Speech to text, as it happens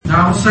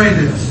Now, I will say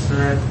this,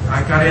 that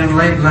I got in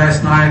late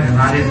last night and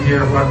I didn't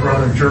hear what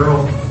Brother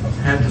Gerald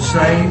had to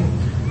say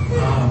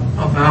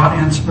about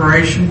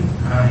inspiration.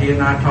 He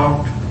and I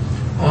talked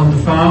on the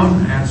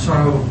phone, and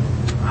so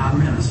I'm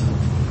innocent.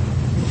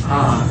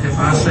 If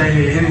I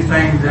say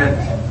anything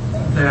that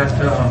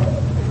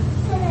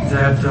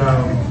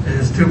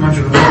is too much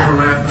of an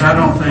overlap, but I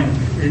don't think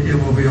it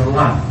will be a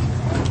lot.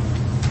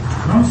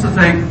 I also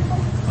think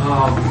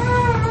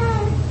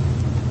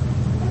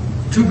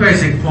two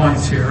basic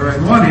points here.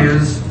 And one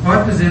is,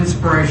 what does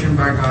inspiration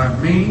by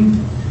God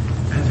mean?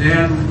 And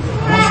then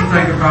I want to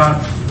think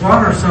about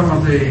what are some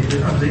of the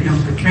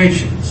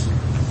implications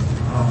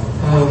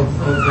of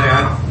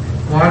that.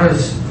 What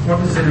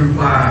does it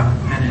imply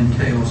and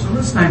entail? So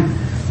let's think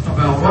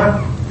about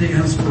what the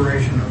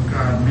inspiration of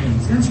God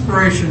means.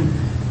 Inspiration,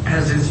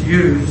 as it's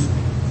used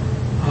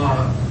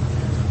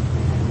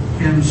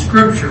in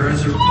Scripture,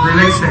 as it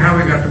relates to how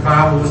we got the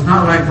Bible, was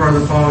not like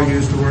Brother Paul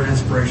used the word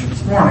inspiration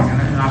this morning.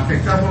 And I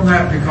picked up on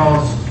that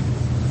because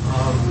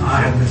I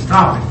had this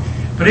topic.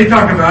 But he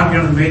talked about,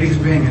 the meetings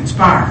being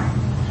inspiring.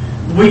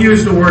 We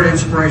use the word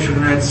inspiration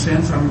in that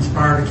sense. I'm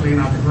inspired to clean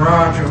out the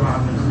garage, or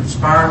I'm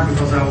inspired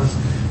because I was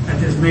at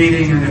this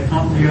meeting and it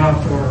pumped me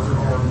up, or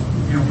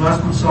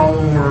blessed my soul,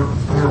 or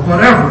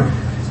whatever.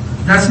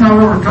 That's not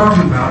what we're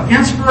talking about.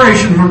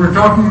 Inspiration, when we're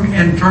talking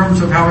in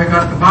terms of how we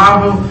got the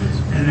Bible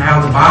and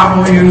how the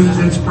Bible uses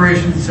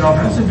inspiration itself,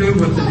 has to do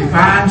with the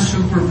divine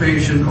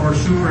supervision or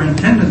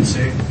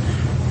superintendency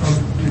of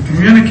the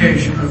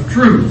communication of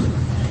truth.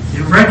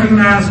 It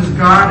recognizes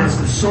God as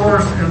the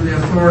source and the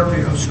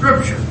authority of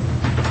Scripture.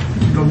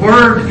 The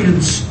word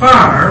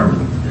inspire,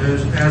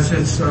 as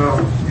it's,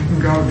 you can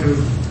go to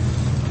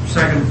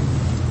 2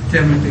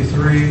 Timothy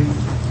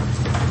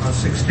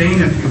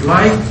 3:16 if you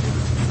like,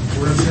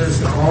 where it says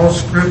that all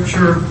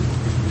Scripture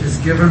is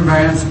given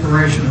by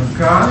inspiration of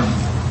God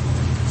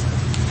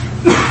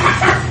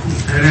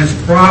and is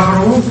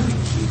profitable.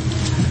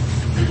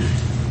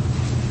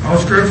 All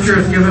Scripture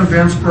is given by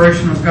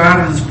inspiration of God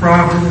and is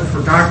profitable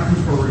for doctrine,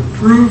 for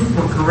reproof,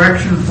 for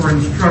correction, for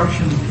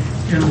instruction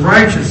in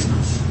righteousness.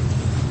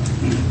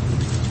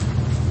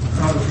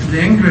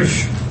 The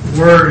English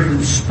word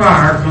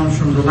inspire comes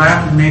from the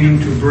Latin meaning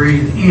to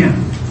breathe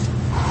in.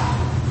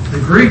 The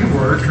Greek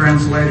word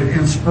translated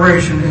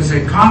inspiration is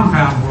a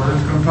compound word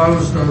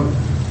composed of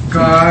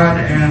God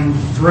and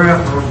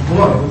breath or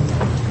blow,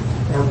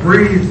 or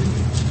breathe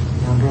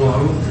or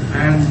blow,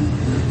 and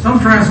some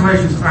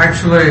translations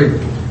actually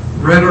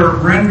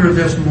render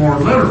this more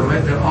literally,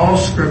 that all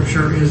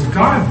Scripture is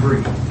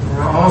God-breathed,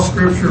 or all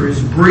Scripture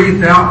is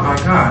breathed out by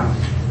God.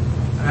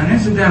 And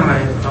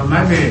incidentally,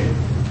 maybe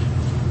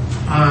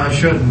I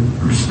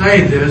shouldn't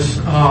restate this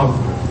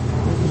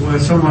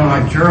with someone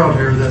like Gerald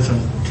here that's a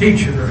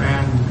teacher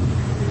and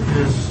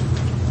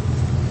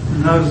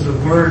knows the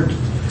word,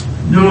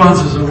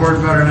 nuances of the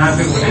word better than I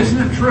do. But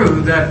isn't it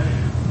true that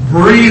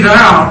breathe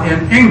out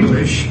in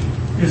English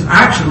is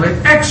actually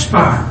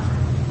expire?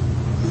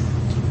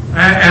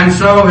 And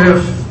so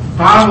if the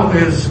Bible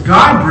is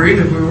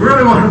God-breathed, if we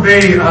really want to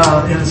be, in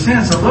a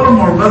sense, a little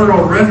more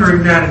literal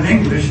rendering that in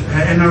English,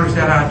 and notice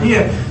that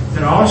idea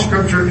that all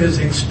Scripture is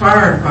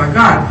expired by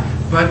God.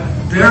 But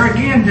there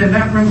again, then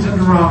that brings in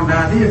the wrong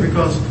idea,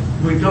 because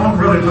we don't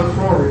really look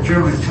forward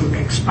generally to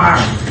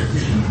expiring.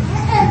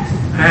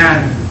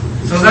 And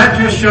so that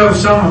just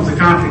shows some of the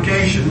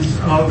complications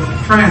of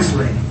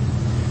translating.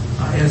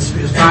 Is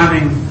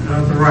finding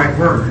the right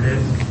word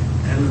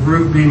and the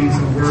root meanings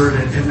of the word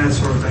and that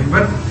sort of thing.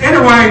 But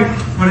anyway,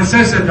 when it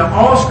says that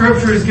all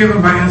Scripture is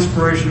given by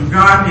inspiration of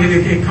God,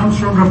 it comes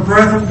from the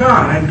breath of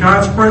God, and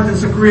God's breath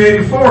is a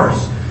creative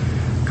force.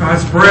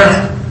 God's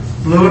breath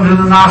blew into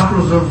the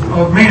nostrils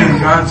of men.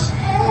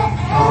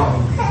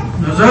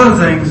 There's other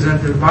things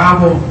that the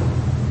Bible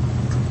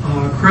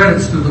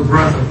credits to the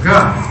breath of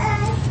God.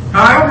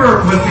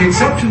 However, with the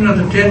exception of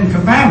the Ten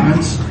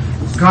Commandments,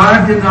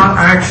 God did not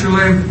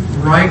actually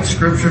write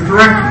Scripture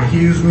directly.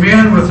 He used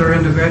men with their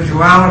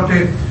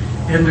individuality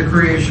in the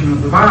creation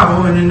of the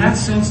Bible, and in that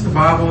sense the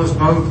Bible is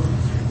both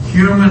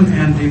human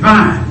and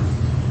divine.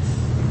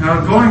 Now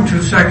going to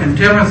 2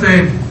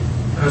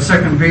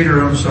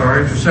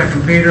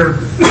 Peter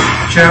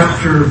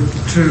chapter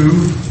 2,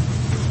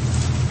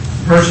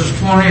 verses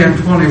 20 and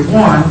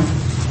 21,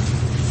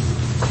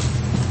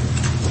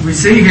 we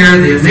see here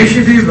the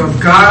initiative of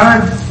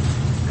God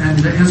and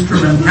the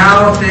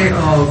instrumentality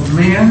of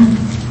men.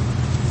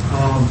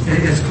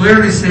 It's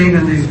clearly seen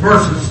in these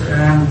verses,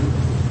 and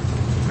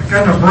I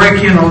kind of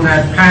break in on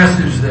that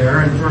passage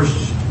there in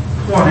verse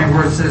 20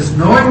 where it says,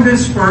 knowing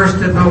this first,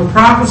 that no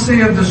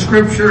prophecy of the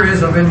Scripture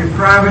is of any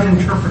private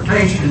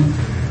interpretation,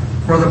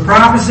 for the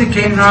prophecy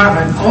came not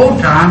in old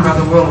time by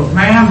the will of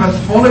man, but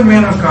the holy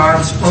men of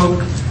God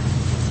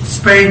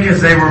spake as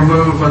they were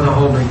moved by the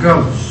Holy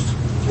Ghost.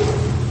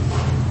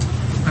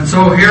 And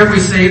so here we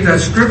see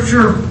that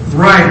Scripture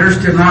writers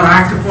did not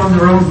act upon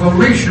their own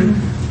volition,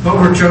 but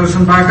were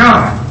chosen by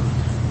God.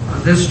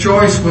 This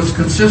choice was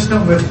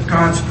consistent with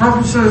God's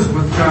purposes,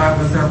 with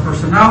their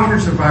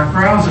personalities, their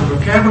backgrounds, their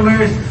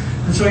vocabularies.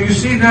 And so you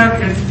see that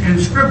in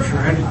Scripture.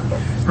 And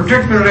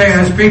particularly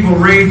as people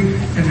read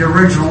in the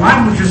original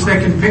languages,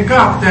 they can pick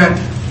up that,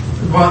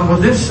 well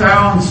this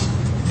sounds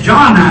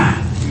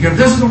Johnine.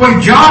 This is the way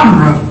John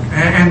wrote,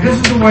 and this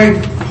is the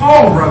way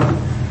Paul wrote.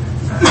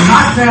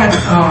 Not that,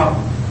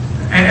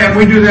 and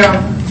we do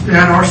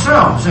that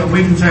ourselves. And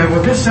we can say,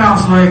 well, this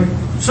sounds like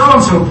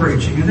so-and-so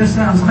preaching, and this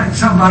sounds like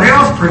somebody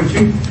else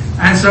preaching.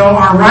 And so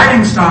our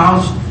writing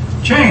styles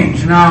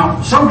change.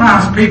 Now,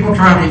 sometimes people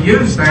try to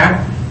use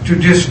that to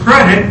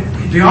discredit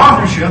the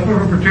authorship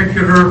of a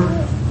particular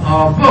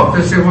book.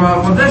 They say,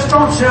 well, this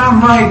don't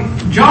sound like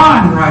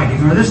John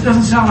writing, or this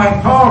doesn't sound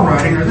like Paul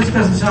writing, or this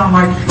doesn't sound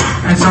like...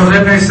 And so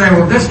then they say,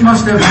 well, this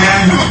must have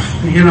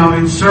been,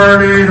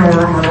 inserted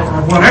or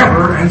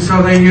whatever, and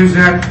so they use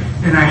that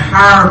in a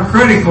higher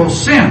critical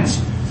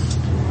sense.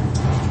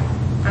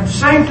 At the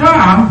same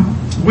time,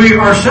 we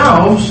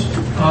ourselves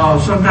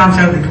sometimes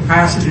have the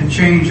capacity to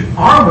change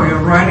our way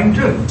of writing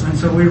too. And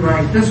so we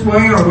write this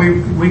way, or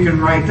we can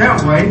write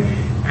that way,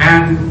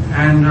 and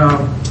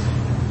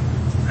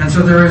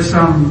so there is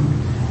some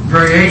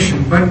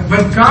variation. But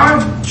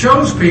God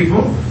chose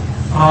people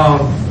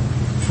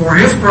for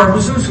His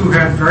purposes who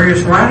had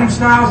various writing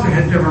styles. They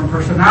had different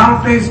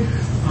personalities.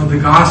 The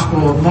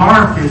Gospel of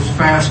Mark is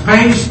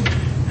fast-paced,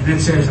 and it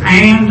says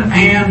and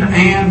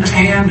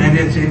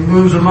it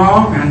moves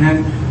along. And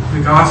then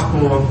the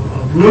Gospel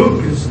of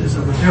Luke is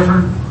of a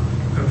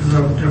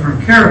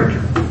different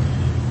character.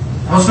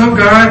 Also,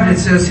 God, it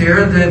says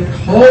here that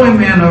holy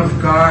men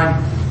of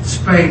God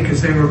spake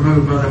as they were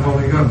moved by the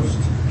Holy Ghost.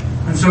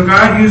 And so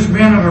God used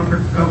men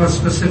of a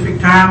specific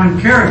time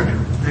and character.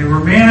 They were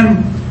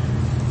men,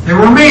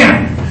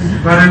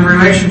 but in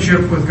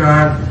relationship with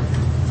God,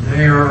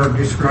 they are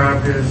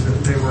described as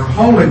that they were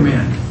holy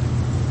men.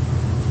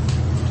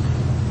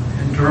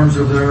 In terms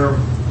of they're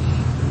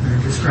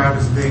described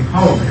as being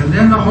holy. And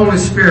then the Holy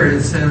Spirit,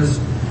 it says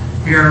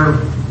here,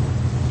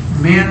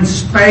 men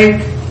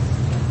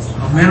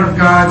of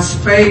God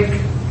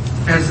spake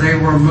as they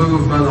were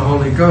moved by the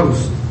Holy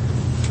Ghost.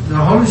 The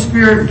Holy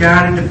Spirit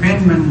guided the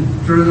penman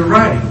through the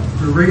writing.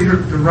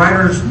 The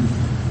writers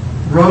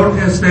wrote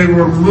as they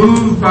were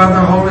moved by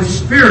the Holy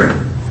Spirit,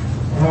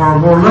 or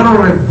were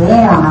literally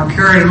borne or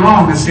carried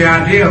along. It's the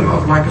idea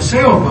of like a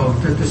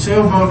sailboat, that the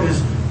sailboat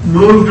is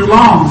moved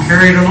along,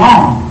 carried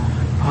along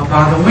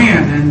by the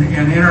wind in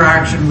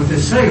interaction with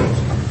its sails.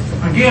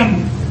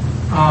 Again,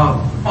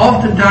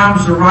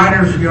 oftentimes the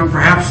writers,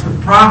 perhaps the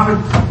prophet,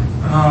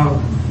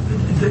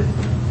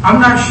 I'm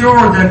not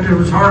sure that there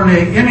was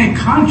hardly any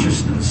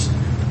consciousness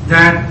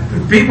that the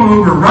people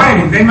who were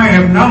writing, they may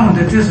have known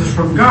that this is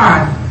from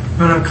God,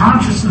 but a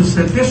consciousness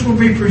that this will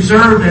be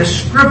preserved as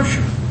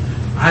Scripture.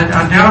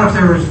 I doubt if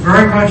there was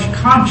very much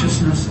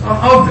consciousness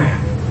of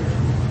that.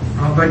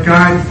 But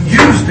God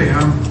used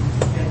them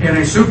in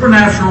a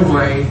supernatural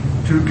way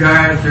to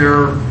guide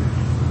their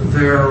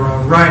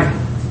writing.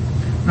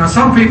 Now,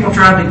 some people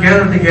try to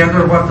gather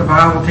together what the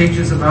Bible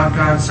teaches about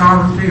God's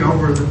sovereignty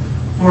over the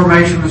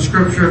formation of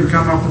Scripture and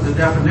come up with a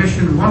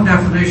definition. One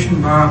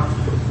definition by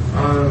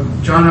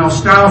John L.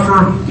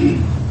 Stauffer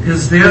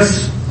is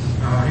this.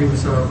 He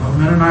was a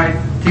Mennonite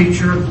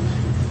teacher,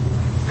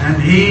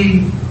 and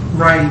he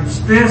writes,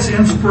 this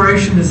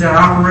inspiration is that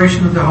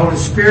operation of the Holy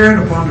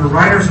Spirit upon the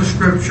writers of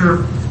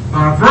Scripture,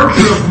 by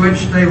virtue of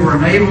which they were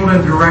enabled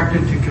and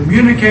directed to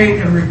communicate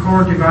and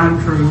record divine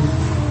truth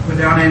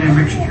without any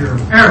mixture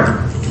of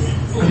error.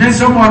 And then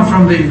someone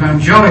from the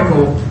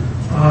evangelical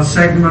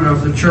segment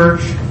of the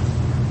church,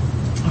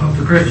 of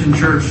the Christian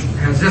church,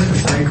 has this to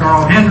say,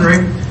 Carl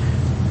Henry,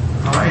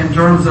 in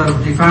terms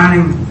of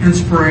defining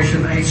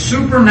inspiration, a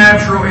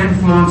supernatural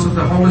influence of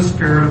the Holy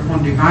Spirit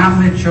upon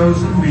divinely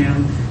chosen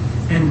men,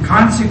 in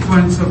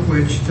consequence of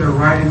which their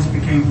writings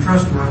became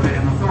trustworthy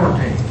and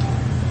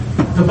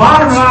authoritative. The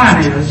bottom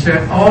line is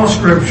that all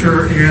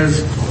Scripture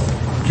is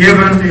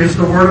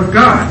the Word of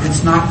God.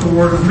 It's not the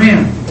Word of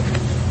men.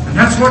 And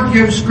that's what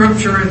gives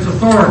Scripture its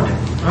authority.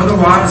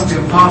 Otherwise,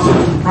 the apostles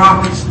and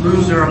prophets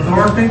lose their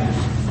authority,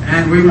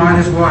 and we might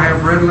as well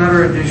have red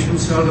letter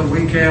editions so that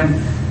we can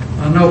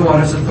know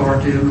what is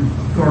authoritative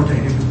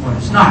and what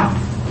is not.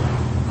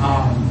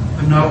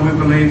 But no, we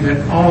believe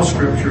that all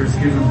Scripture is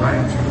given by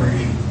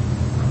inspiration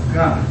of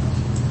God.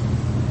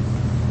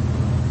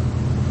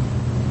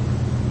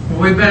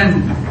 We've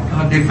been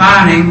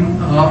defining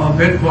a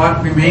bit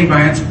what we mean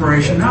by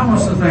inspiration. Now I want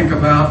us to think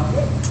about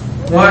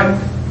what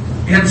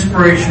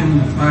inspiration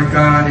by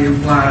God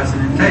implies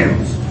and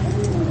entails.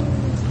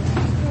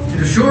 It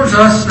assures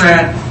us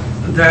that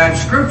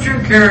Scripture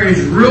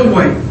carries real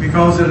weight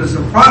because it is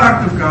a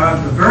product of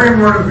God, the very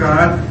Word of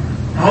God,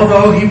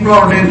 although He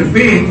brought it into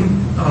being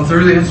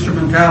through the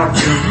instrumentality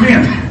of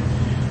men.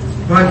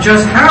 But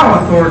just how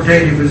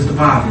authoritative is the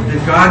Bible?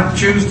 Did God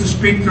choose to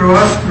speak through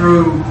us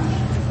through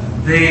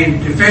the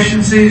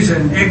deficiencies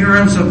and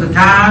ignorance of the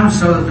times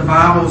so that the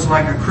Bible is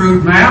like a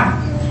crude map?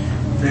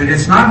 That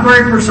it's not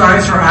very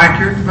precise or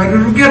accurate, but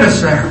it'll get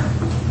us there.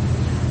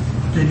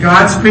 Did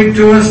God speak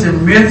to us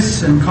in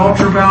myths and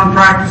culture-bound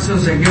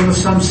practices that give us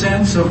some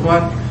sense of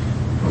what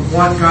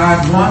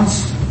God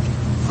wants?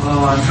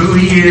 and who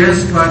he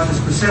is, but the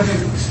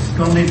specifics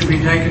don't need to be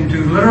taken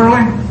too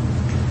literally.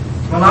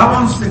 Well, I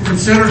want us to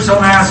consider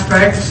some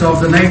aspects of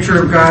the nature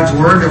of God's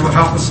Word that will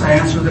help us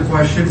answer the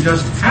question,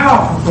 just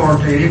how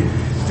authoritative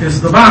is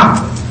the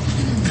Bible?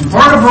 And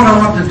part of what I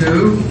want to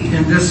do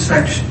in this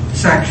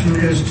section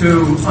is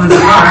to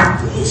unpack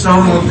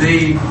some of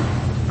the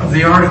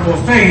article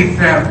of faith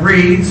that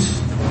reads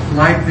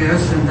like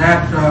this, and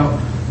that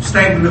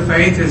statement of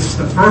faith is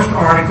the first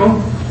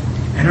article,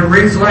 and it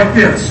reads like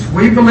this: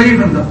 we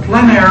believe in the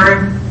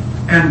plenary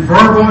and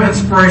verbal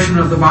inspiration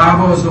of the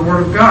Bible as the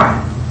Word of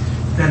God,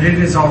 that it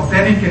is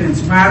authentic in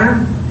its matter,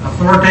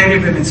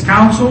 authoritative in its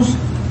counsels,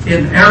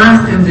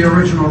 inerrant in the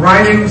original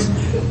writings,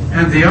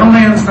 and the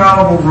only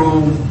infallible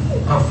rule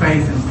of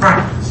faith and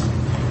practice.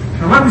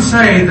 Now let me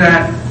say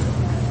that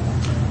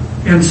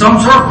in some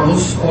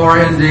circles, or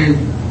in the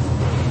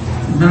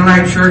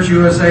Mennonite Church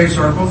USA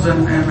circles,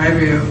 and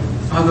maybe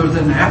other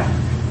than that,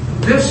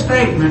 this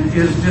statement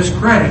is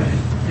discredited,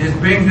 is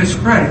being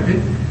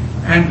discredited.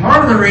 And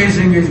part of the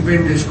reason it's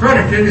being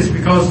discredited is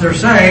because they're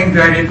saying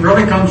that it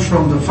really comes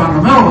from the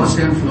fundamentalist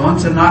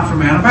influence and not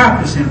from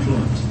Anabaptist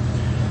influence.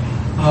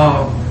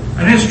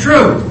 And it's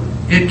true.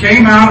 It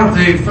came out of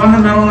the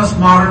fundamentalist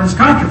modernist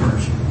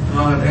controversy.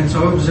 And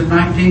so it was in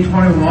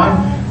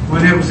 1921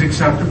 when it was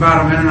accepted by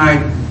the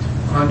Mennonite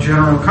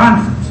General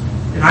Conference.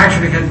 It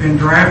actually had been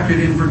drafted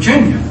in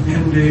Virginia,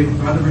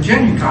 by the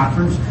Virginia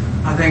Conference,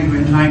 I think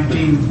in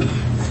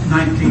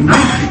 1919.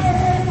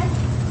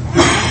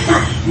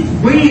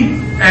 We,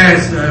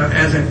 as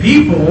a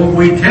people,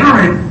 we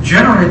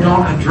generally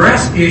don't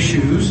address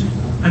issues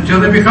until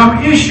they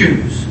become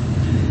issues.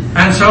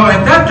 And so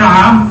at that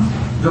time,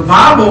 the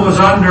Bible was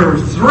under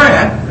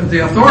threat.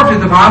 The authority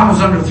of the Bible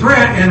was under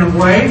threat in a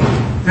way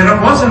that it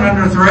wasn't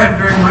under threat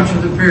during much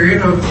of the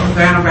period of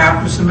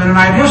Anabaptist and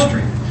Mennonite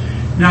history.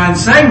 Now, in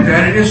saying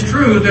that, it is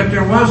true that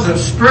there was a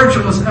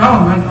spiritualist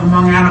element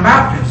among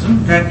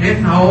Anabaptism that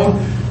didn't hold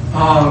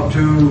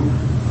to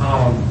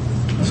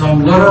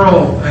some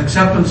literal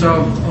acceptance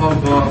of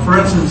for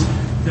instance,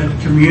 that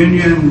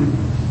communion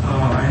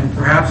and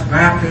perhaps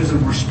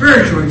baptism were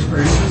spiritual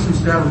experiences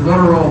instead of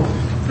literal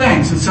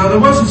things. And so there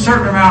was a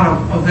certain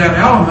amount of that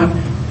element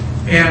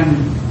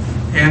in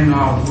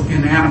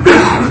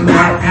Anabaptism.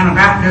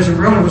 Anabaptism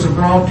really was a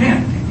broad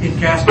tent. It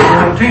cast a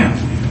broad tent.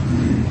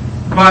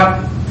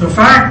 But the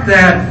fact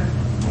that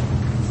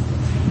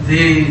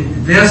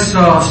this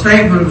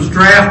statement was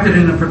drafted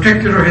in a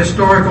particular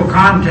historical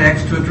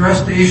context to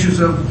address the issues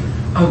of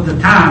the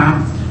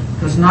time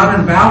does not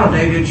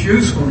invalidate its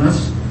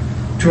usefulness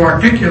to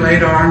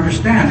articulate our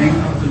understanding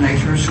of the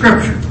nature of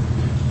Scripture.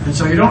 And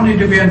so you don't need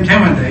to be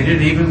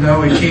intimidated, even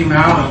though it came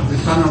out of the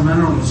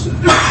fundamentalist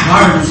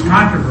modernist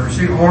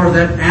controversy, or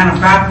that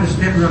Anabaptists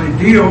didn't really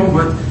deal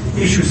with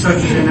issues such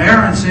as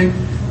inerrancy.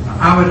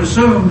 I would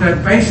assume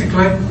that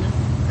basically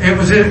it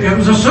was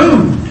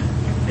assumed.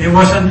 It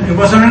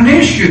wasn't an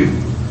issue.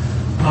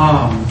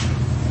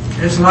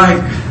 It's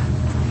like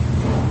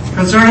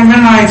concerning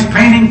Mennonites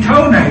painting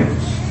toenails.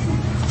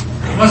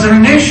 It wasn't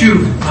an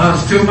issue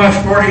too much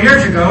 40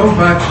 years ago,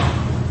 but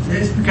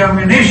it's become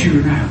an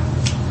issue now.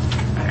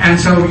 And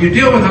so you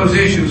deal with those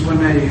issues when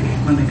they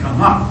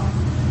come up.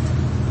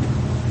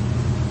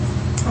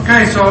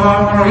 Okay, so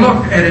I want to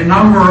look at a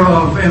number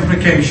of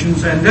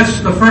implications, and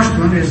the first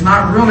one, is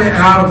not really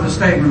out of the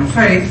statement of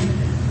faith,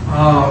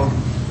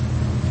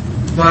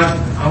 but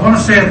I want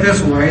to say it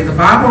this way: the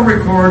Bible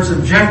records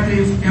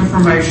objective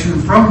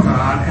information from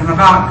God and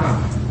about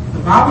God. The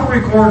Bible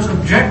records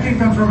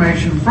objective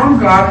information from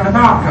God and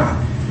about God.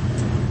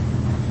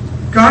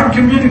 God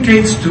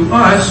communicates to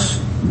us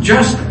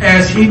just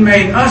as He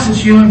made us as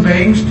human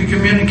beings to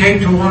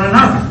communicate to one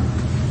another.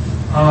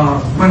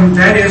 When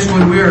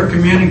we are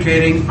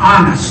communicating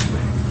honestly.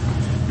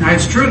 Now,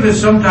 it's true that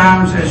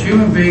sometimes as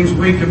human beings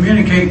we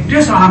communicate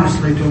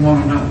dishonestly to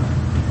one another.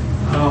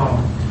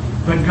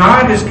 But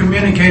God is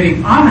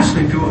communicating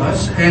honestly to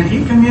us, and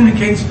He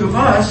communicates to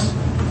us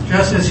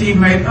just as He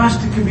made us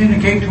to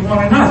communicate to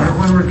one another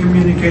when we're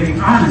communicating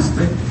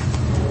honestly.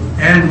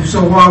 And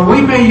so while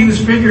we may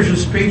use figures of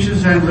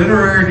speeches and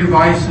literary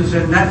devices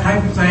and that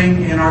type of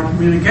thing in our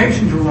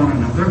communication to one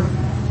another,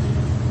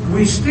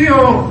 we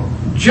still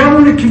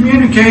generally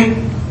communicate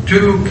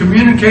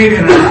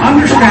in an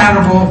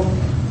understandable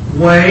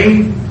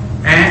way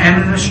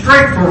and in a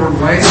straightforward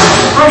way,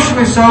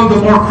 especially so the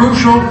more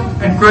crucial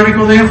and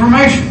critical the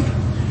information.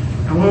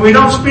 And when we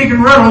don't speak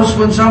in riddles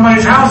when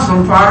somebody's house is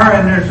on fire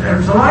and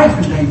there's a life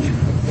in danger.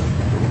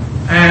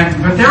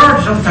 But there are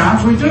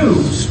sometimes we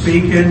do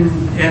speak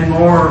in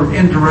more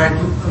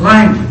indirect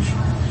language.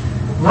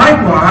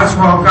 Likewise,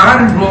 while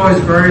God employs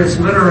various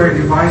literary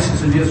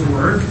devices in His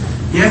Word,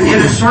 yet it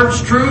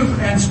asserts truth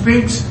and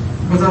speaks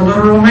with a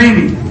literal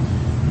meaning.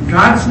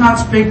 God does not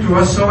speak to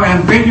us so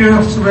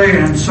ambiguously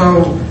and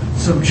so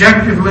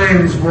subjectively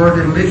in His Word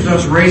that it leaves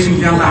us racing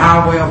down the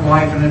highway of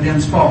life in a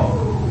dense fog,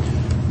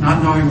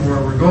 not knowing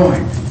where we're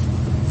going.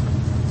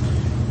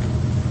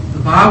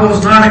 The Bible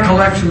is not a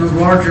collection of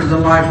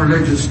larger-than-life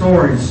religious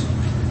stories.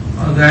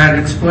 that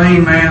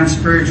explain man's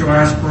spiritual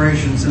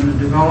aspirations and the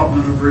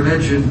development of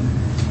religion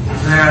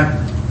that,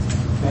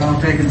 while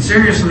taken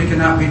seriously,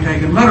 cannot be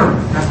taken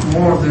literally. That's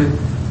more of the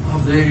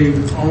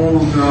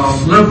old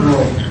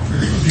liberal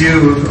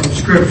view of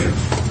Scripture.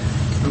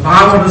 The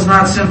Bible does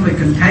not simply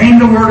contain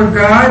the Word of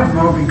God,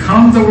 nor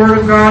become the Word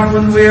of God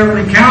when we have an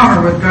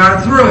encounter with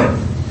God through it.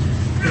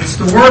 It's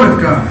the Word of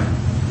God.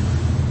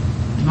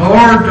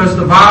 Nor does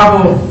the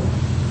Bible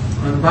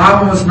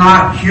is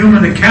not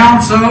human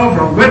accounts of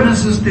or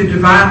witnesses to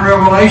divine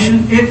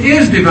revelation. It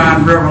is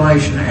divine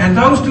revelation. And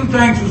those two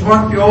things was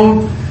what the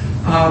old,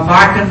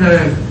 back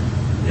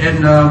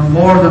in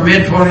more of the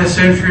mid-20th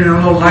century and a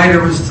little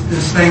later, was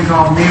this thing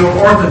called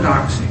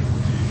neo-orthodoxy.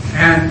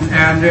 And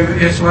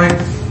it's like,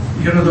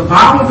 the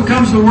Bible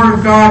becomes the Word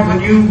of God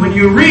when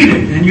you read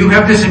it and you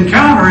have this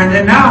encounter, and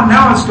then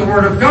now it's the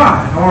Word of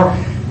God. Or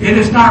it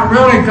is not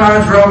really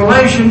God's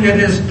revelation, it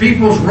is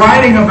people's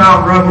writing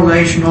about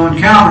revelational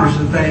encounters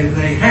that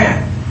they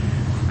had.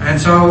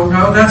 And so,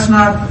 no, that's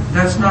not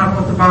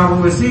what the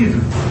Bible is either.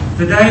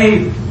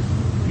 Today,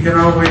 we,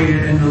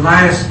 in the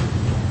last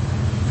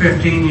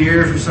 15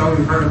 years or so,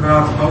 we've heard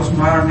about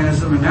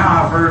postmodernism, and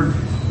now I've heard,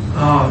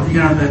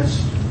 that's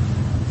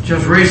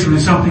just recently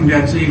something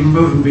that's even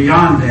moving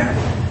beyond that.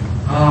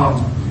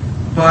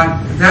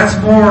 But that's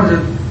more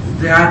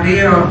the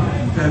idea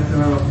that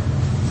the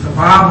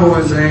Bible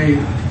is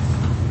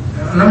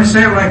let me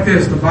say it like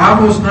this, the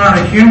Bible is not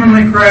a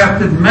humanly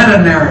crafted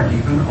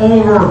meta-narrative, an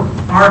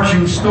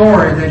overarching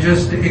story that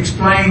just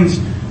explains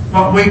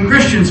what we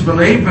Christians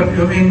believe, but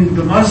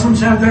the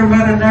Muslims have their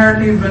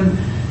meta-narrative and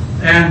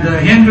the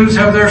Hindus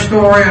have their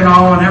story and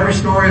all, and every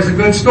story is a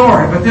good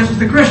story, but this is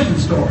the Christian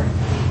story.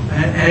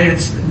 And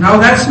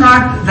that's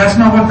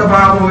not what the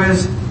Bible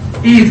is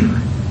either.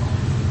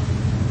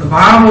 The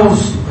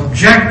Bible's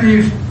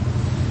objective,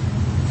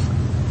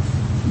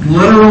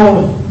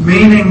 literal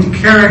meaning,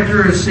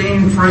 character is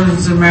seen, for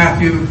instance, in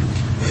Matthew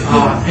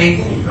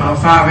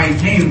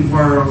 5:18,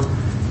 where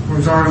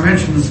it's already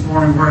mentioned this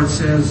morning, where it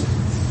says,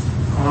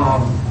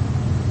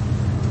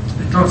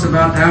 it talks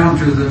about down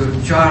to the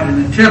jot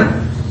and the tittle.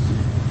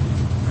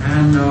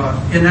 And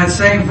in that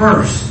same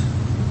verse,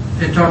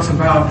 it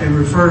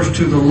refers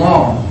to the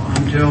law,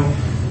 until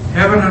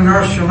heaven and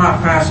earth shall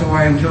not pass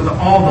away until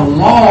all the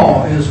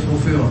law is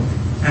fulfilled.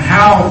 And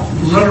how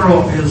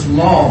literal is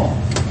law?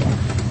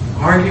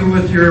 Argue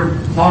with your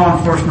law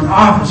enforcement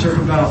officer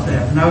about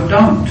that. No,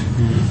 don't.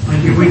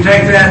 We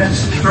take that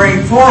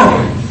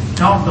straightforward.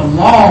 Don't. The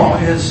law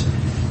is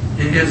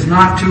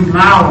not too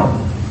malleable.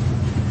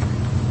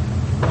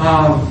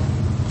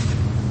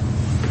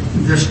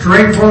 The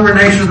straightforward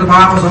nature of the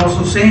Bible is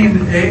also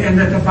seen in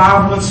that the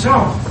Bible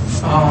itself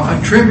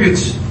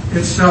attributes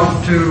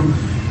itself to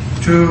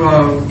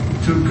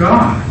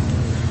God.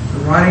 The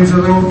writings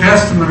of the Old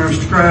Testament are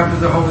ascribed to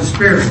the Holy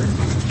Spirit.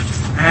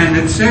 And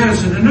it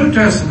says in the New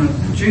Testament,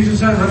 Jesus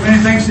says, I have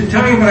many things to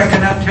tell you, but I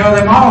cannot tell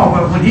them all.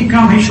 But when He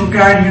comes, He shall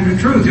guide you into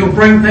truth. He'll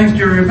bring things to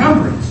your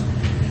remembrance.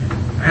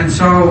 And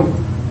so,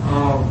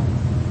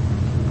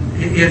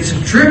 it's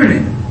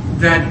attributed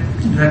that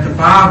the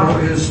Bible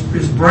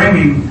is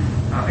bringing,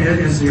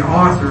 is the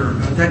author,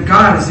 that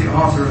God is the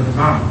author of the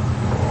Bible.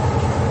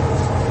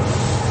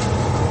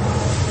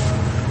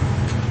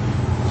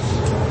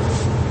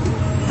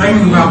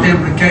 Thinking about the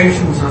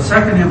implications, a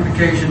second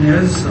implication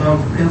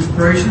of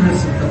inspiration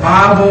is that the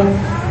Bible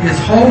is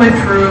wholly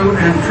true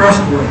and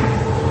trustworthy.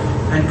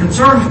 And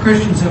conservative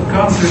Christians have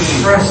come to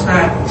express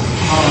that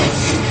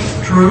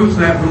truth,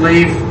 that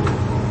belief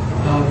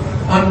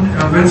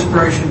of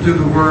inspiration through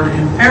the word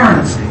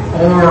inerrancy,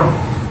 or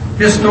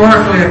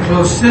historically a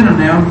close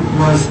synonym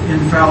was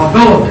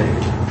infallibility.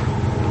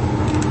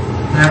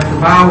 That the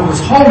Bible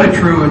was wholly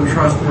true and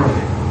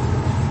trustworthy.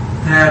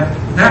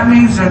 That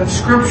means that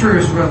Scripture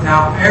is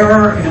without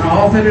error in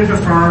all that it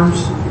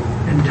affirms,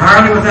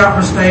 entirely without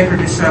mistake or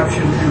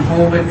deception, and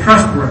wholly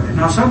trustworthy.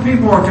 Now, some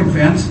people are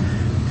convinced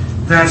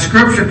that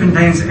Scripture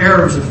contains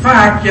errors of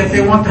fact, yet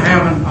they want to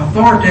have an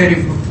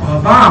authoritative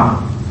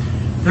Bible.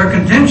 Their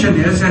contention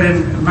is that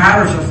in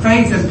matters of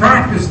faith and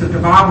practice that the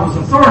Bible is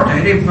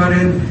authoritative, but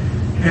in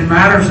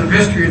matters of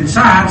history and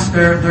science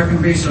there can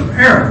be some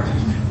error.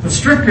 But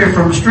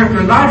from a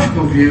strictly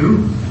logical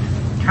view,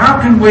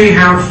 how can we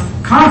have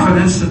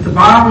confidence that the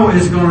Bible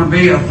is going to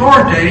be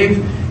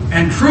authoritative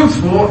and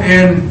truthful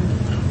in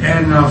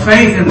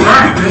faith and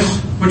practice,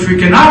 which we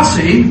cannot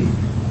see,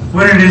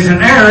 when it is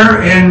an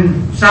error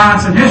in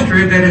science and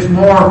history that is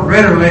more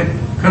readily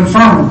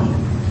confirmable?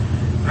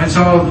 And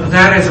so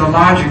that is a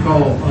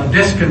logical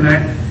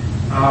disconnect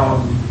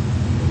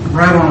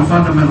right on a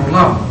fundamental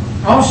level.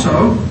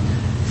 Also,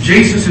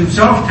 Jesus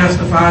himself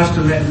testifies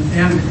to the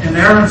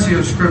inerrancy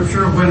of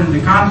Scripture when, in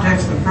the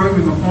context of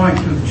proving a point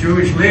to the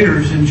Jewish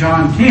leaders in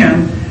John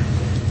 10,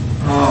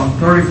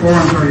 34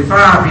 and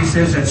 35, he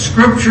says that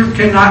Scripture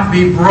cannot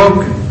be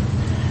broken.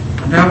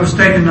 And that was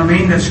taken to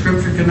mean that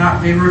Scripture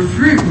cannot be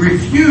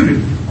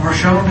refuted or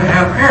shown to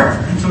have error.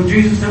 And so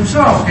Jesus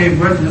himself gave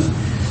witness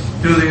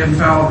to the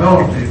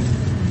infallibility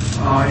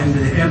in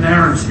the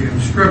inerrancy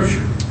of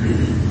Scripture.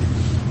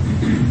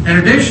 In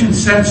addition,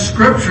 since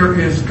Scripture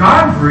is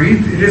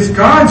God-breathed, it is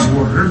God's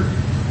Word,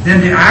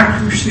 then the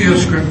accuracy of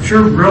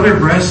Scripture really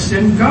rests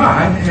in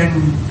God.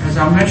 And as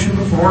I mentioned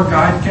before,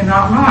 God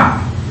cannot lie.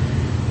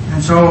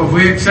 And so if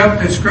we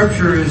accept that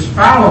Scripture is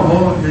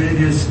fallible, that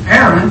it is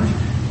errant,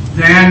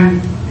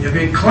 then if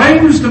it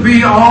claims to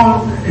be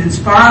all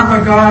inspired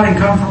by God and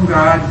come from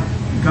God,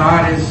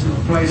 God is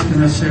placed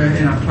in a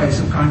place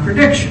of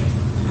contradiction.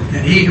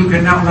 And he who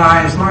cannot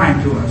lie is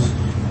lying to us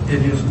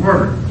in his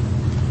word.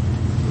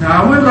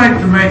 Now I would like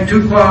to make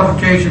two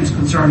qualifications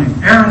concerning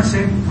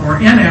errancy or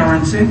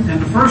inerrancy.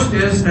 And the first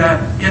is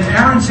that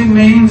inerrancy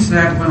means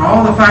that when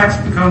all the facts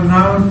become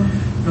known,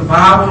 the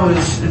Bible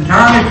is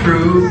entirely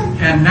true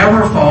and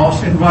never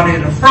false in what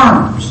it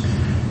affirms.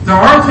 There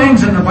are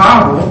things in the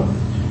Bible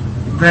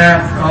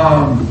that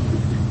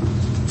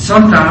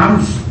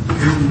sometimes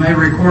you may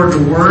record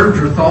the words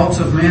or thoughts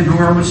of men who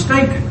are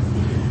mistaken.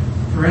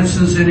 For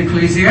instance, in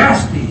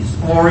Ecclesiastes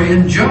or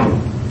in Job.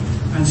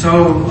 And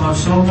so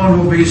someone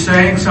will be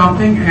saying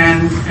something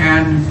and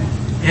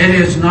it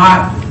is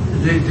not,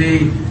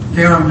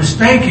 they are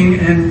mistaking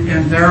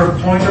in their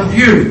point of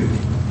view.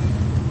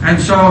 And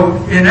so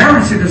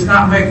inerrancy does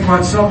not make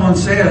what someone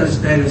says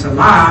that is a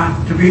lie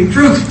to be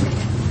truthful.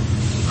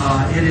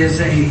 It is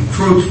a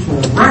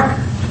truthful record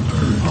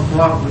of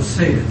what was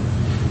said.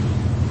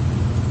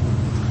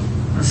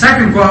 The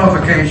second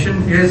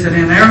qualification is that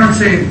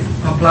inerrancy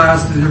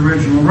applies to the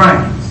original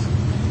writings.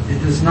 It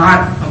does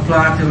not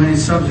apply to any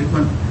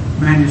subsequent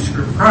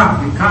manuscript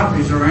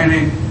copies or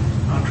any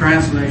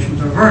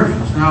translations or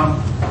versions. Now,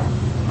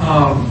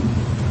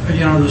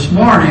 this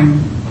morning,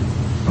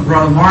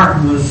 Brother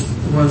Martin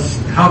was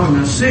helping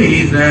us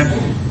see that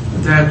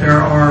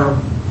there are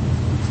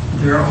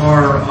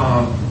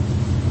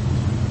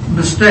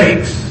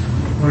mistakes,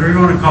 whatever you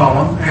want to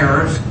call them,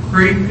 errors,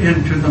 creep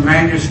into the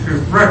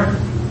manuscript record.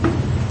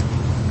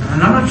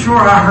 And I'm not sure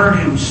I heard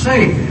him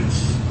say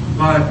this,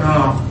 but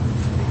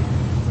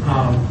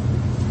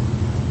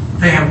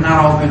they have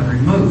not all been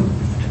removed.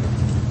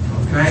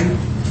 Okay?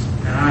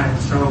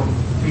 So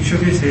he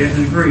shook his head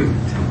and agreed.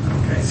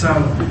 Okay, so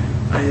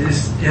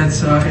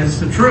it's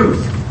the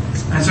truth.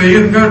 And so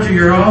you can go to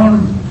your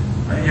own,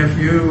 if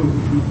you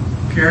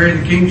carry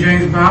the King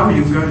James Bible,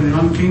 you can go to the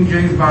own King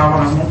James Bible.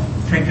 I won't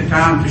take the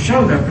time to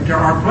show that, but there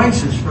are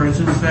places, for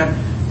instance, that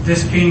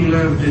this king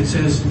lived, it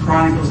says in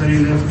Chronicles that he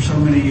lived for so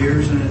many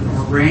years,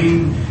 or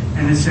reigned,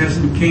 and it says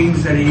in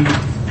Kings that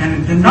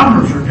and the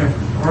numbers are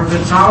different, or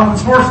that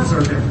Solomon's horses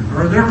are different,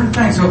 or different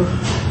things. So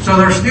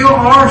there still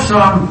are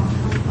some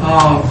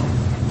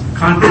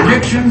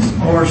contradictions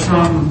or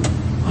some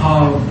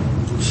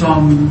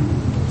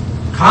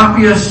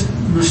copyist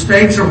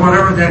mistakes or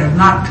whatever that have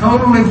not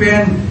totally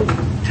been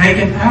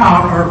taken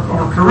out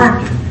or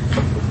corrected.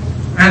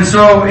 And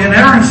so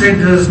inerrancy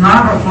does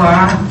not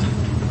apply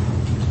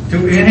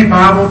to any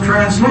Bible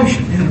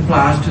translation. It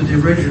applies to the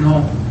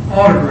original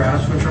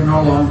autographs, which are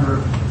no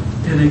longer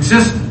in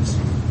existence.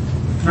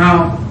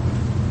 Now,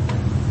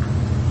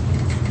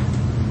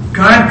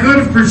 God could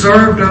have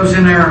preserved those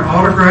inerrant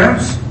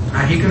autographs.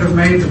 He could have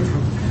made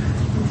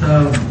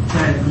the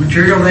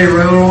material they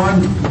wrote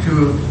on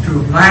to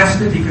have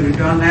lasted. He could have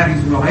done that.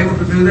 He's well able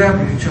to do that,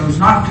 but he chose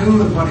not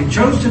to. And what he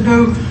chose to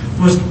do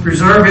was to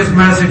preserve his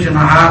message in a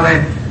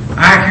highly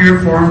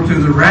accurate form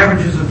through the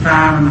ravages of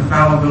time and the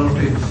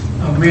fallibility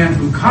of men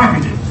who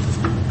copied it.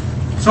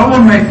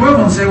 Someone may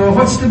quibble and say, well,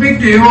 what's the big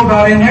deal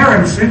about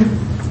inerrancy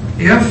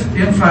if,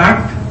 in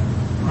fact,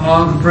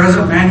 the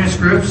present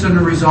manuscripts and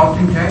the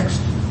resulting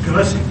text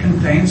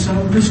contain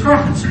some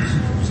discrepancies?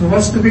 So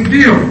what's the big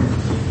deal?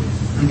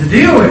 And the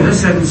deal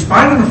is that in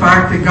spite of the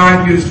fact that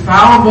God used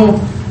fallible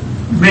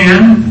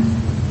men,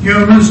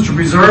 humans, to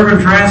preserve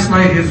and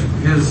translate His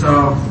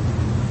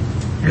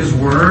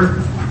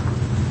Word,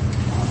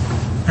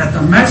 that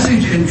the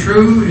message is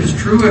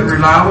true and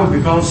reliable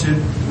because it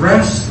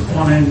rests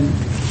on a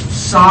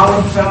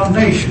solid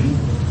foundation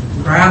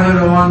rather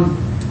than on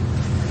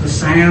the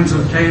sands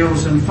of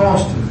tales and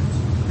falsehoods.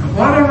 And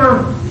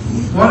whatever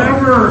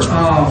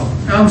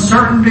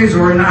uncertainties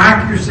or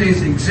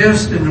inaccuracies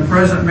exist in the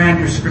present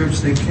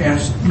manuscripts, they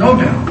cast no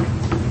doubt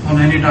on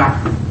any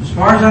doctrine. As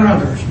far as I know,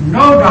 there's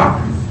no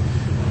doctrine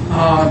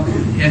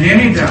in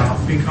any doubt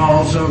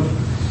because of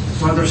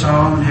whether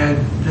Solomon had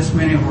this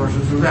many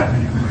horses or that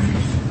many horses.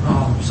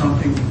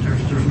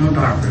 There's no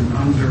doctrine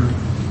under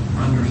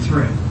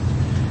threat.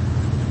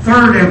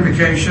 Third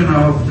implication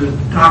of the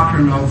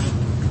doctrine of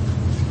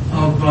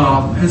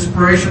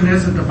inspiration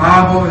is that the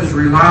Bible is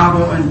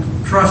reliable and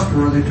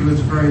trustworthy to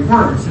its very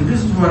words. And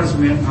this is what is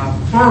meant by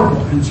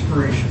verbal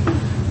inspiration.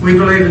 We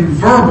believe in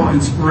verbal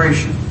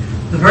inspiration.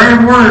 The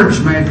very words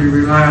may be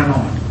relied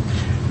on.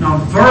 Now,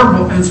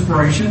 verbal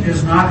inspiration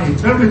is not a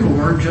biblical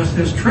word, just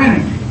as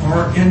Trinity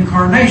or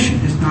incarnation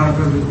is not a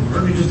biblical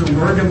word. It is the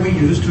word that we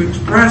use to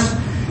express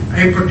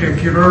a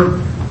particular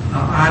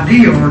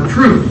idea or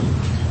truth.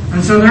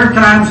 And so there are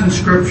times in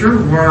Scripture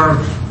where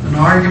an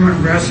argument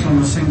rests on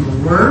a single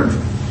word.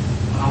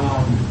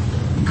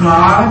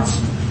 God's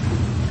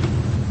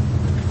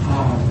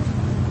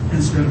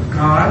instead of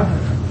God.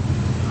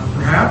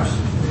 perhaps.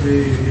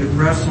 It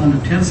rests on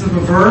the tense of a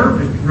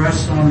verb. It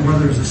rests on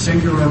whether it's a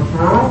singular or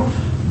plural.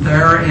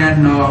 There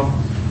in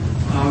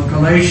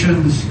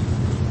Galatians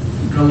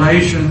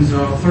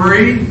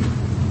 3,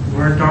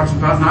 where it talks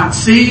about not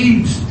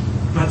seeds,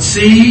 but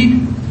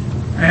seed.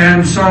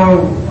 And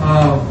so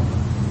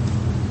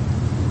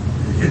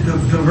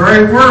the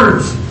very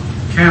words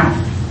count.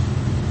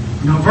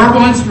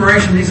 Verbal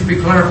inspiration needs to be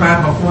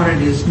clarified by what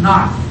it is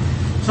not.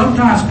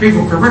 Sometimes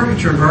people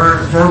caricature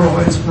verbal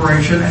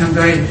inspiration and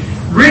they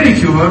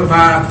ridicule it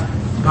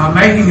by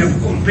making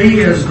it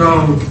be as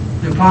though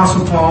the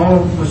Apostle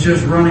Paul was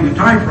just running a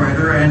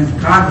typewriter and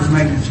God was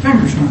making his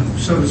fingers move,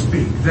 so to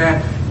speak.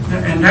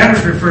 And that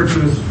is referred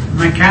to as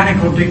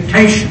mechanical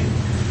dictation.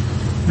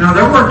 Now,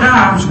 there were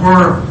times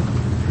where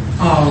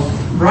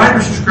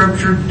writers of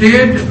Scripture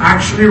did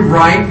actually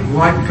write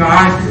what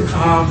God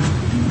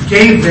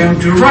gave them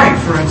to write.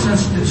 For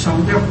instance, some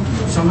of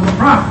the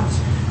prophets.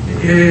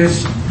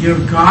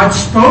 God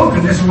spoke,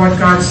 and this is what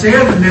God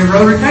said, and they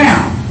wrote it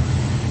down.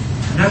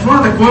 And that's one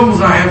of the quibbles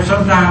I have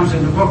sometimes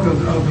in the book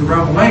of the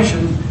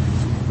Revelation,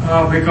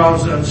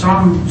 because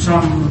some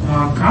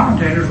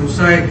commentators will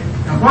say,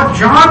 now what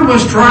John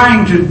was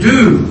trying to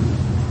do,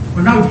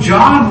 well, no,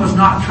 John was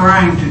not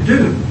trying to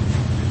do.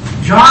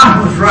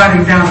 John was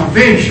writing down a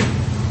vision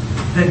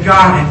that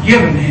God had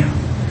given him.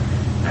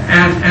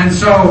 And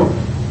so,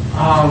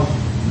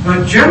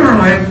 but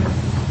generally,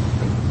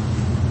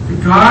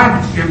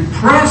 God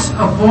impressed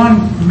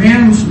upon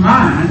men's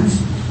minds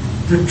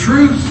the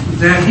truth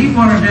that He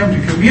wanted them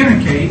to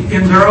communicate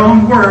in their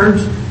own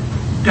words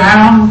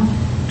down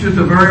to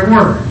the very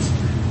words.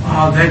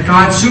 That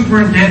God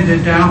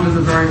superintended down to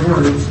the very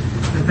words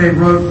that they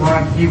wrote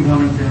what He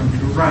wanted them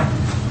to write.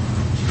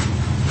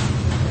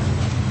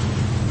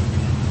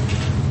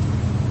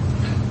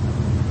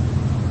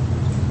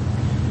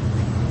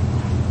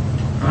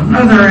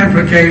 Another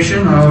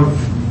implication of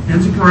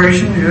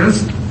inspiration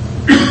is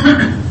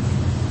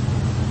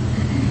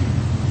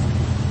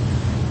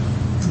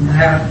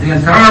that the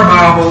entire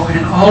Bible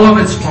in all of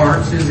its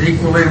parts is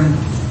equally and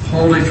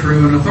wholly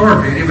true and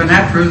authoritative, and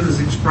that truth is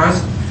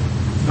expressed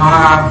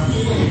by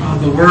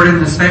the word in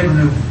the statement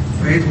of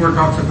faith where it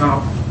talks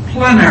about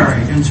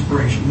plenary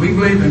inspiration. We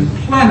believe in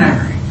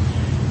plenary,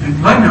 and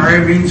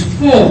plenary means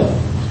full.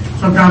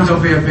 Sometimes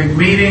there'll be a big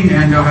meeting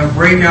and they'll have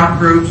breakout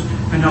groups,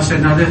 and they'll say,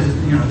 now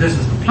this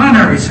is the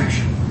plenary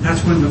session.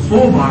 That's when the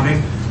full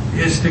body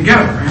is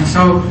together. And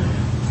so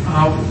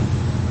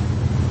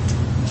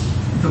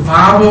the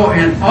Bible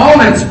in all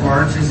its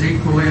parts is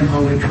equally and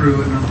wholly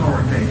true and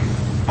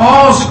authoritative.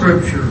 All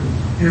Scripture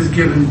is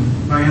given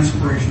by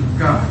inspiration of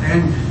God.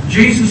 And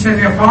Jesus and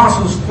the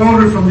apostles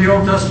quoted from the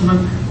Old Testament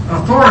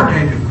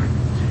authoritatively.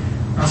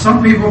 Now,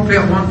 some people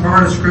pit one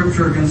part of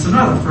Scripture against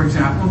another. For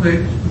example,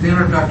 the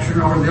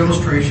introduction or the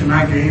illustration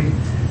I gave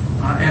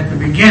at the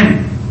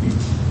beginning,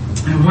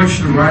 in which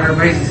the writer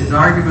bases his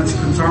arguments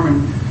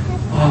concerning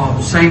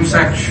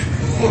same-sex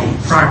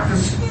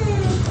practice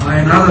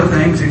and other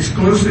things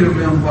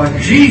exclusively on what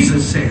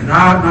Jesus said.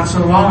 I, not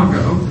so long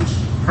ago,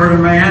 heard a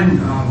man,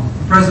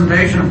 a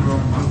presentation of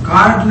a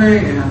godly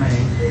and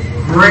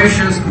a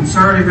gracious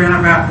conservative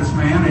Anabaptist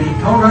man, and he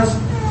told us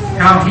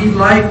how he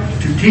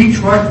liked to teach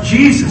what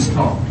Jesus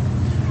taught.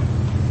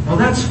 Well,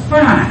 that's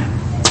fine.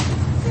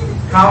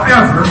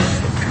 However,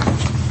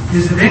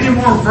 is it any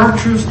more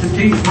virtuous to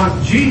teach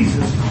what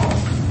Jesus taught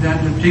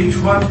than to teach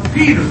what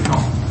Peter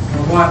taught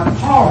or what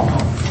Paul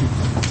taught?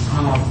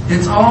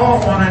 It's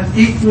all on an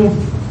equal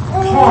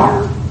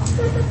par.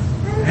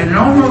 And it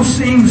almost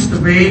seems to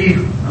be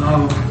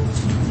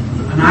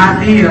an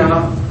idea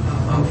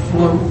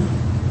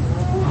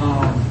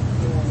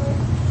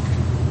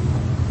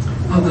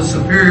of the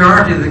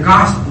superiority of the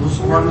Gospels,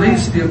 or at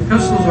least the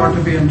epistles are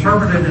to be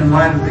interpreted in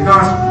light of the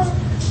Gospels.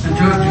 And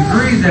to a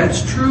degree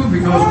that's true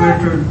because we're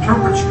to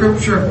interpret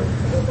Scripture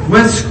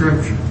with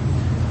Scripture.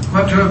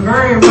 But to a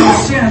very real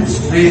sense,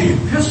 the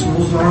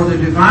epistles are the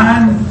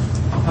divine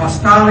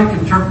apostolic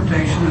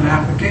interpretation and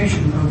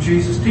application of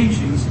Jesus'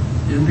 teachings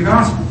in the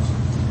Gospels.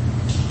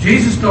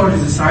 Jesus told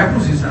his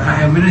disciples, he said, I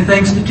have many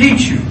things to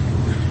teach you.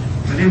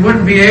 But he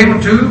wouldn't be able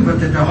to, but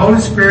that the Holy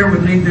Spirit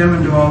would lead them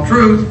into all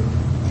truth,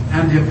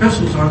 and the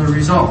epistles are the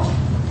result.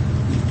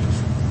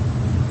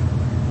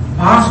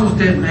 Apostles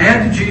didn't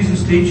add to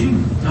Jesus'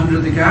 teaching under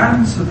the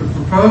guidance of the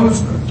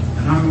proposed,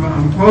 and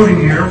I'm quoting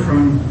here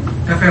from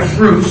F.F.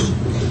 Bruce,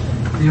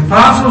 the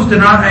apostles did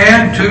not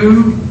add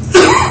to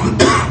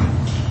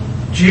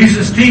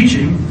Jesus'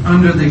 teaching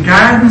under the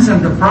guidance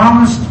and the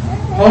promised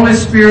Holy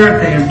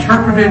Spirit. They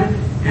interpreted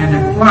and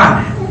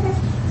applied it.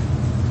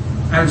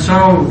 And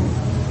so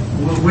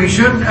we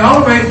shouldn't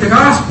elevate the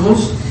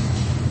Gospels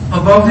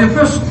above the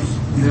epistles.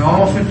 They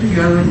all fit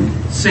together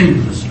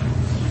seamlessly.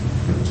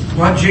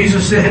 What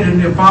Jesus said in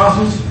the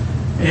apostles,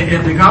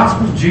 in the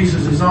Gospels,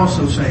 Jesus is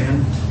also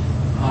saying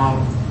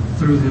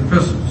through the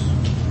epistles.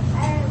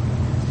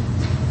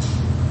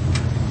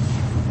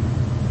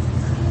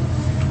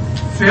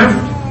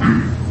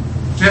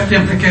 Fifth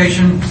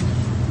implication,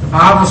 the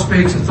Bible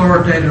speaks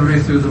authoritatively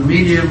through the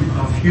medium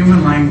of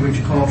human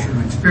language, culture,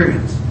 and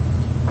experience.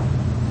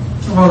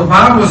 Well, the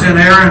Bible is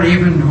inerrant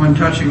even when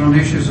touching on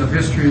issues of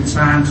history and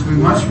science. We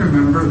must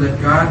remember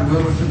that God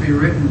willed it to be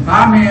written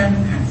by men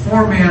and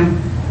for men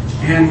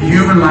in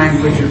human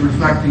language and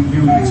reflecting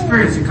human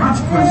experience. And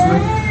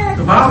consequently,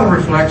 the Bible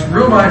reflects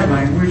real-life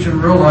language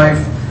and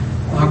real-life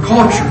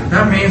culture.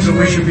 That means that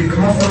we should be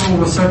comfortable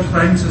with such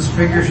things as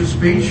figures of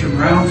speech and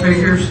round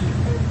figures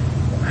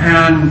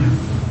and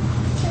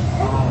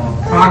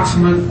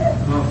approximate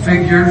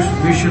figures.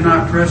 We should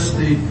not trust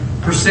the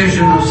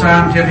precision of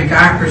scientific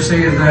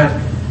accuracy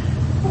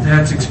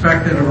that's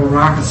expected of a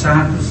rocket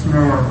scientist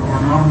or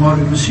an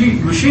automotive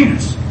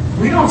machinist.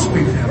 We don't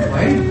speak that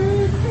way.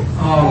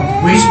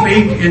 We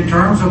speak in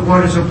terms of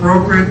what is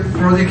appropriate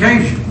for the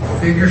occasion.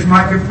 Figures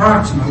might be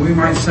approximate. We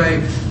might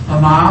say a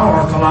mile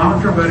or a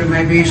kilometer, but it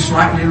may be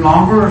slightly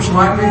longer or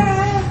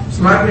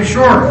slightly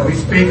shorter. We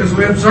speak as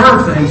we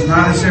observe things,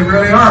 not as they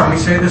really are. We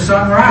say the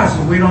sun rises.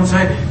 We don't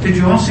say, did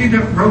you all see the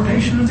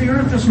rotation of the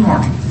earth this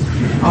morning?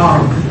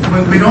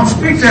 But we don't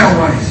speak that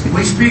way.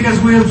 We speak as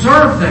we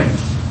observe things.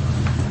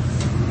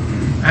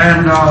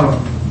 And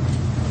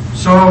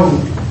so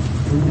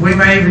we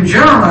may even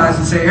generalize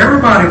and say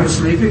everybody was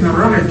sleeping and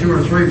really 2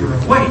 or 3 were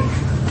awake.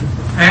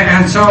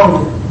 And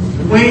so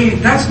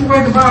that's the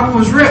way the Bible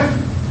was written.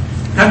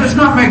 That does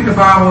not make the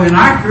Bible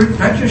inaccurate.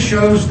 That just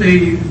shows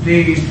the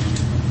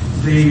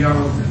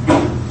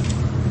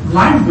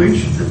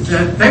language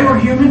that they were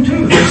human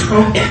too.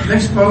 They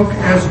spoke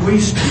as we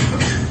speak.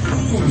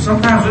 So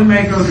sometimes we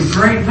may go to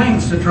great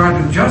lengths to try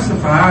to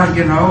justify,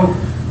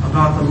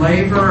 about the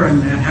labor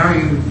and how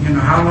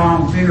how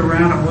long feet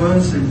around it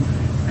was and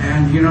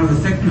the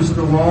thickness of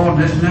the wall and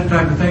that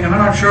type of thing. And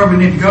I'm not sure we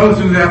need to go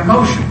through that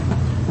motion.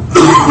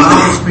 The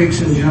Bible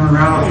speaks in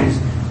generalities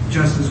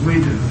just as we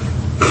do.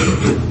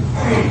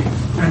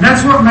 And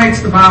that's what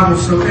makes the Bible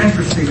so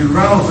interesting and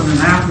relevant and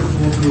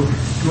applicable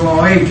to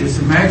all ages.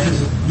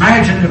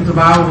 Imagine if the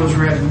Bible was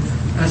written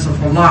as a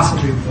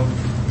philosophy book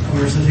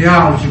or as a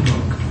theology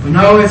book. But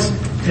no, it's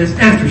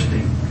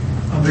interesting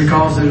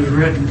because it is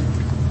written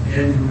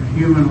in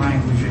human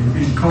language and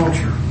in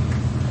culture.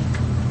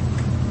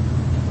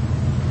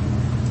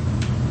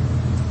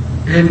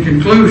 In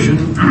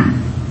conclusion,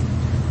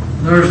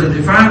 there's a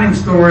defining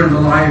story in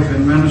the life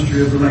and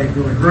ministry of the late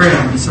Billy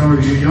Graham, and some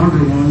of you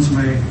younger ones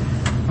may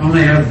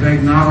only have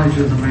vague knowledge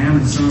of the man,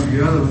 and some of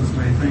you other ones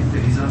may think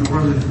that he's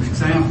unworthy of an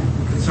example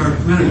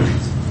concerning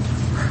ministries.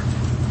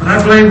 But I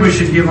believe we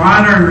should give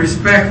honor and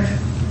respect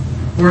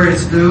where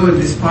it's due, and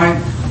despite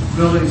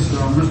Billy's,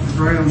 Mr.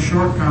 Graham's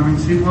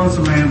shortcomings, he was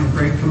a man of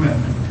great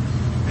commitment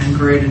and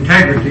great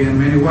integrity in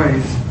many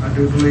ways. I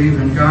do believe,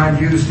 and God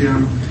used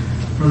him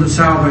for the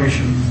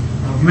salvation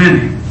of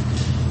many.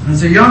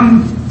 As a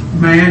young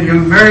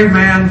married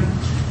man,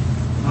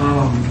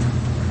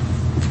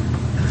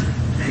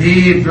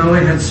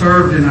 Billy had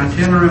served in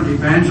itinerant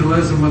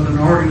evangelism with an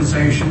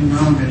organization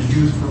known as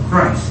Youth for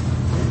Christ.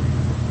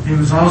 He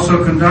was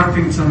also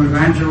conducting some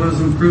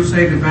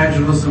crusade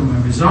evangelism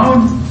of his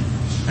own,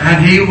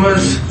 and he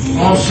was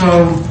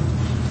also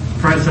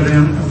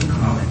president of the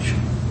college.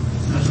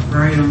 As a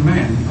very young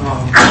man.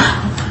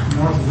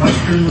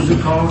 Northwestern was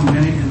it called in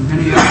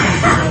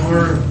Minneapolis,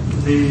 where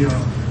the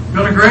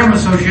Billy Graham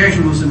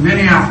Association was in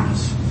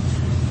Minneapolis.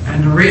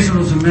 And the reason it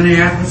was in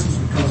Minneapolis is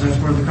because that's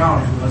where the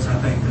college was, I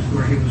think, that's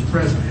where he was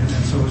president.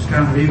 And so it's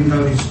kind of, even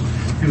though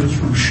he was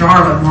from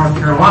Charlotte, North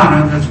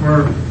Carolina, that's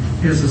where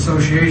his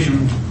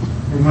association,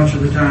 for much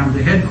of the time,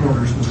 the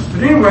headquarters was.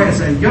 But anyway,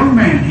 as a young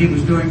man, he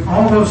was doing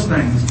all those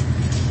things.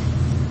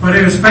 But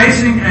he was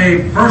facing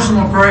a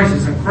personal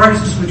crisis, a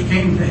crisis which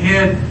came to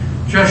head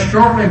just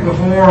shortly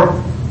before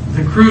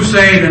the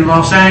crusade in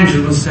Los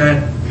Angeles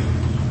that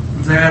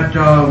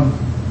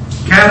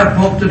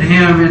catapulted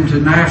him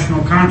into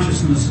national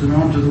consciousness and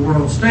onto the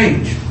world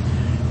stage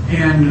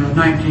in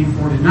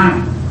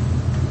 1949.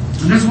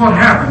 And this is what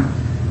happened,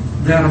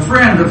 that a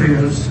friend of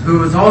his, who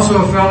was also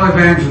a fellow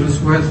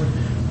evangelist with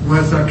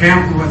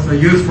the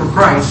Youth for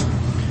Christ,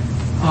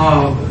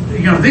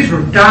 these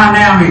were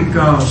dynamic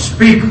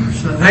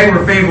speakers. They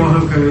were people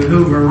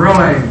who were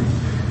really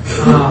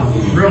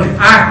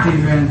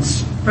active and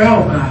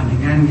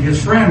spellbinding. And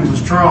his friend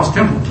was Chuck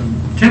Templeton,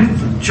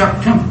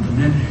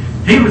 and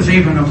he was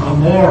even a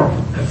more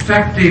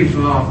effective,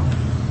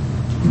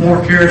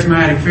 more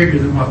charismatic figure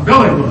than what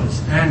Billy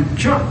was. And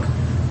Chuck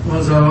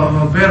was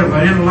a bit of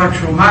an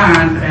intellectual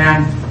mind,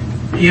 and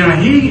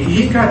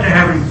he got to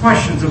having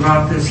questions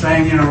about this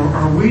thing.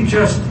 Are we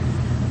just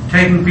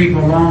taking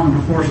people along in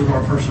the course of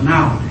our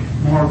personality?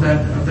 More of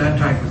that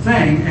type of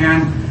thing.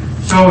 And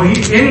so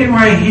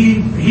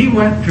he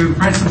went to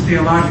Princeton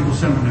Theological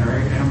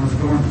Seminary and was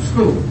going to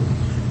school.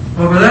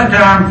 Well, by that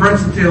time,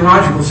 Princeton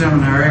Theological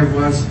Seminary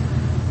was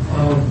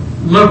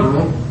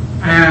liberal,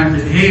 and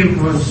he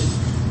was,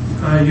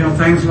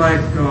 things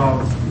like,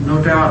 no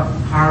doubt,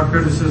 higher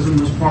criticism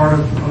was part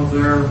of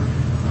their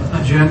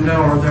agenda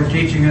or their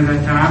teaching at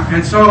that time.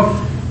 And so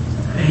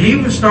he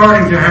was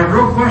starting to have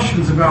real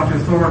questions about the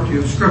authority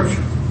of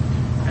Scripture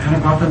and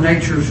about the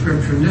nature of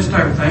Scripture and this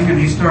type of thing. And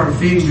he started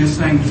feeding this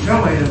thing to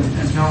Billy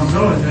and telling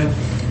Billy that,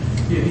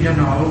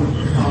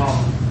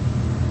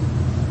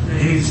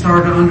 he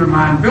started to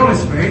undermine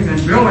Billy's faith.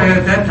 And Billy,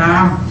 at that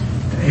time,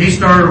 he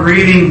started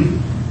reading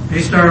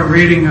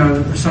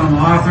some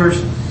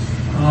authors.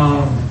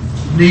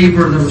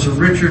 Niebuhr, there was a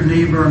Richard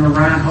Niebuhr and a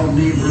Reinhold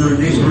Niebuhr, and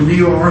these were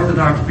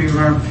neo-Orthodox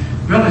people.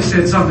 Billy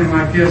said something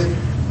like this: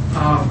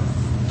 I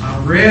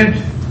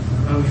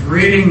was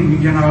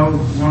reading,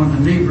 one of the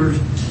Niebuhrs,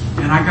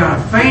 and I got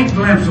a faint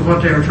glimpse of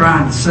what they were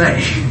trying to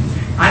say.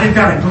 I just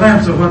got a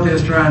glimpse of what they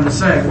was trying to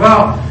say.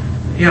 Well,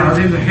 these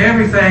are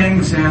heavy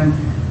things, and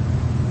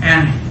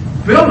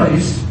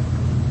Billy's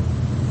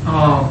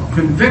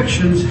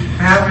convictions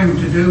having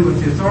to do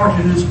with the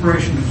authority and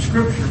inspiration of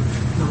Scripture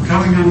were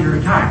coming under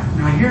attack.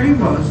 Now here he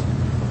was,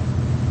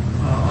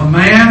 a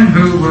man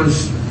who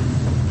was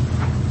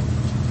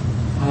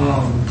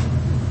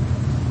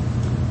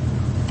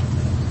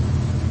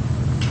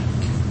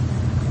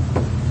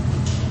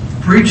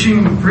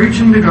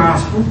preaching the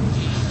gospel.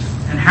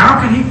 And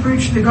how could he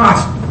preach the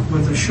gospel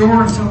with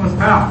assurance and with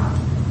power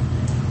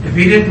if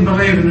he didn't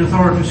believe in the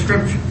authority of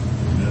Scripture?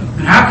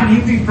 And how could he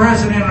be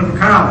president of a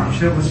college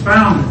that was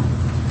founded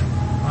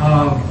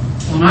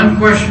on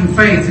unquestioned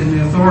faith in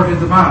the authority of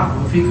the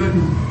Bible if he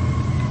couldn't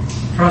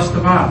trust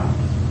the Bible?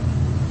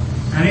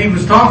 And he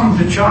was talking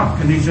to Chuck,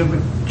 and he said, "But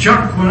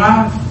Chuck, when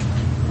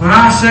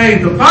I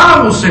say the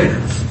Bible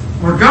says,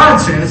 or God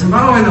says," and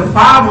by the way, the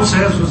Bible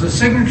says was a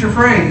signature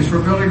phrase for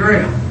Billy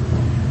Graham,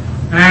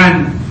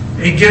 and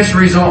it gets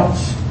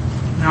results.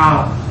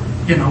 Now,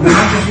 we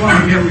not just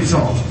want to get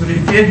results, but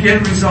it did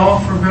get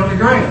results for Billy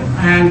Graham,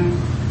 and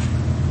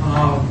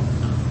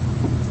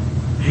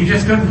he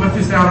just couldn't put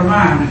this out of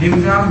mind. And he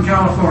was out in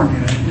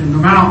California, in the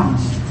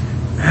mountains,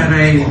 at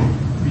a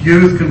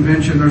youth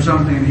convention or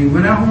something, and he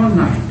went out one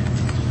night,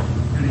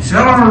 and he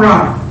sat on a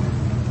rock,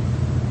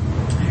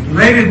 and he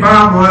laid his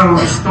Bible out on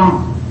a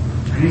stump,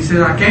 and he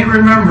said, "I can't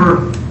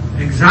remember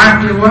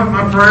exactly what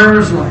my prayer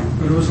was like,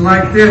 but it was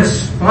like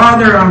this: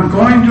 Father, I'm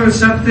going to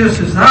accept this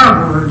as thy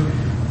word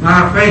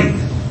by faith.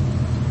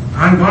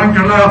 I'm going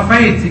to allow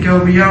faith to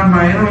go beyond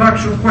my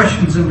intellectual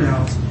questions and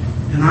doubts,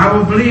 and I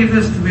will believe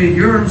this to be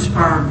your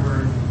inspired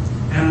word.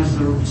 And as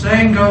the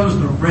saying goes,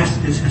 the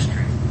rest is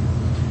history."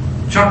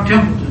 Chuck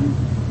Templeton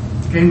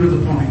came to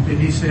the point that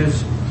he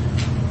says,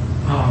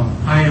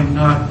 "I am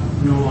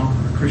no longer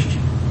a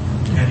Christian."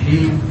 And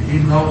he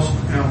lost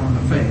out on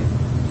the faith.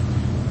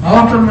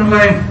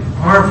 Ultimately,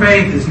 our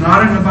faith is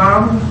not in the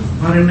Bible,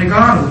 but in the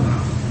God of the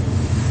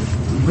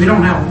Bible. We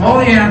don't have all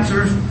the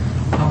answers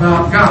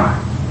about God,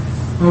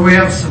 but we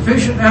have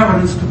sufficient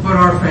evidence to put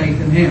our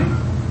faith in Him.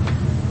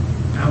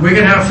 And we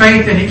can have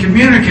faith that He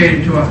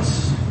communicated to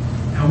us,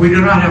 and we do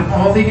not have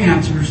all the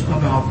answers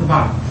about the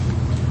Bible.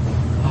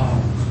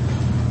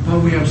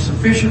 But we have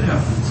sufficient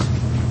evidence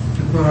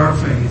to put our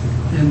faith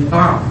in the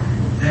Bible.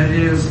 That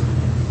is,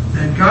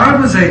 that God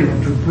was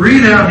able to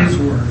breathe out His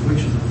Word, which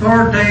is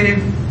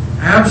authoritative,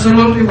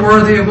 absolutely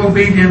worthy of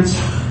obedience.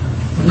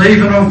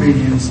 Believe in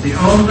obedience, the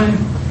only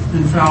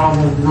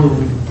infallible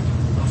rule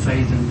of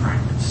faith and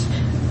practice.